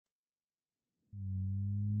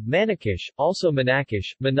Manakish, also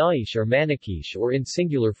Manakish, Manaish or Manakish or in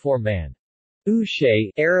singular form man.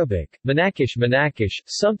 Ushay, Arabic, Manakish,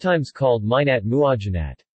 sometimes called Minat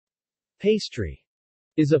Muajanat. Pastry.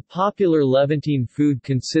 Is a popular Levantine food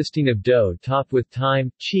consisting of dough topped with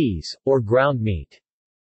thyme, cheese, or ground meat.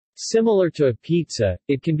 Similar to a pizza,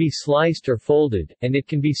 it can be sliced or folded, and it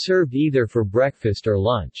can be served either for breakfast or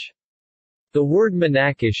lunch. The word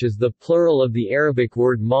Manakish is the plural of the Arabic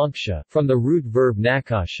word manksha, from the root verb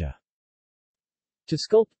nakasha. To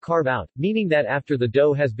sculpt, carve out, meaning that after the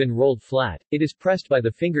dough has been rolled flat, it is pressed by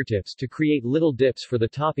the fingertips to create little dips for the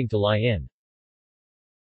topping to lie in.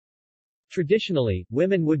 Traditionally,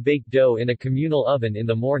 women would bake dough in a communal oven in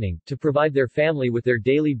the morning, to provide their family with their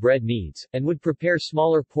daily bread needs, and would prepare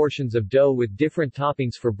smaller portions of dough with different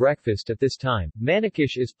toppings for breakfast at this time.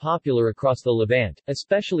 Manakish is popular across the Levant,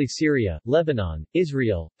 especially Syria, Lebanon,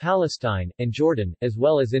 Israel, Palestine, and Jordan, as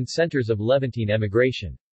well as in centers of Levantine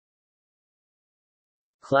emigration.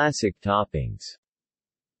 Classic toppings.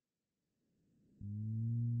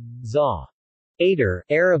 Za. Ader,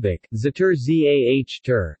 Arabic, Zatur Zah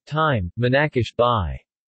Tur, Manakish by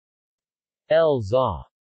El Za.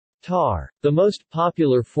 Tar. The most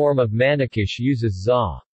popular form of Manakish uses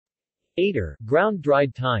Za. Ader, ground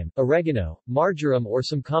dried thyme, oregano, marjoram or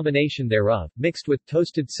some combination thereof, mixed with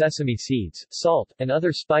toasted sesame seeds, salt, and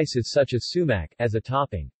other spices such as sumac, as a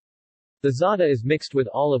topping. The za'atar is mixed with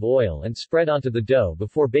olive oil and spread onto the dough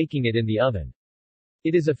before baking it in the oven.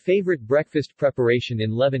 It is a favorite breakfast preparation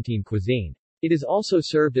in Levantine cuisine. It is also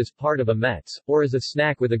served as part of a metz, or as a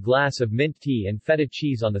snack with a glass of mint tea and feta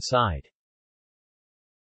cheese on the side.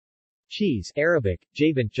 Cheese, Arabic,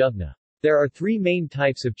 Jabant Jubna. There are three main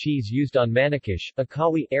types of cheese used on Manakish: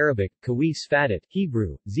 Akawi, Arabic, Kawi Sfadat,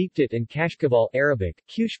 Hebrew, Ziptit and Kashkaval, Arabic.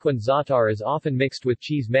 Kushkwan za'atar is often mixed with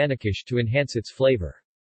cheese Manakish to enhance its flavor.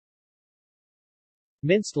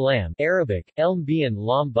 Minced lamb, Arabic, Elmbian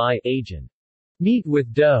lam by Ajan. Meat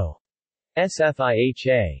with dough.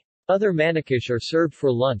 Sfiha. Other Manakish are served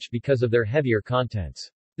for lunch because of their heavier contents.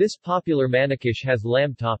 This popular Manakish has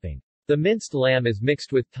lamb topping. The minced lamb is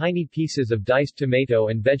mixed with tiny pieces of diced tomato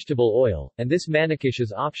and vegetable oil, and this Manakish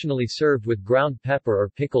is optionally served with ground pepper or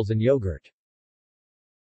pickles and yogurt.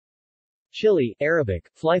 Chili, Arabic,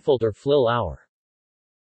 Fleifelt or Flil Hour.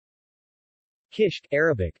 Kishk,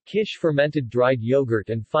 Arabic, kish fermented dried yogurt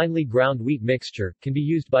and finely ground wheat mixture, can be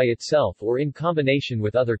used by itself or in combination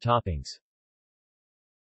with other toppings.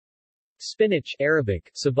 Spinach,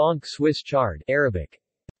 Arabic, Sabank Swiss chard, Arabic.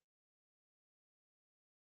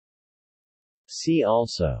 See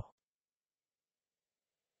also: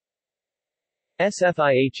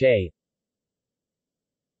 Sfiha,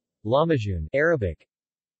 Lamajun, Arabic,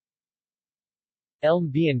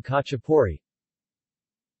 Elmbian Khachapuri,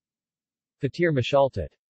 Patir Mashaltat.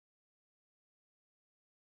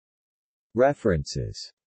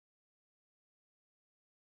 References.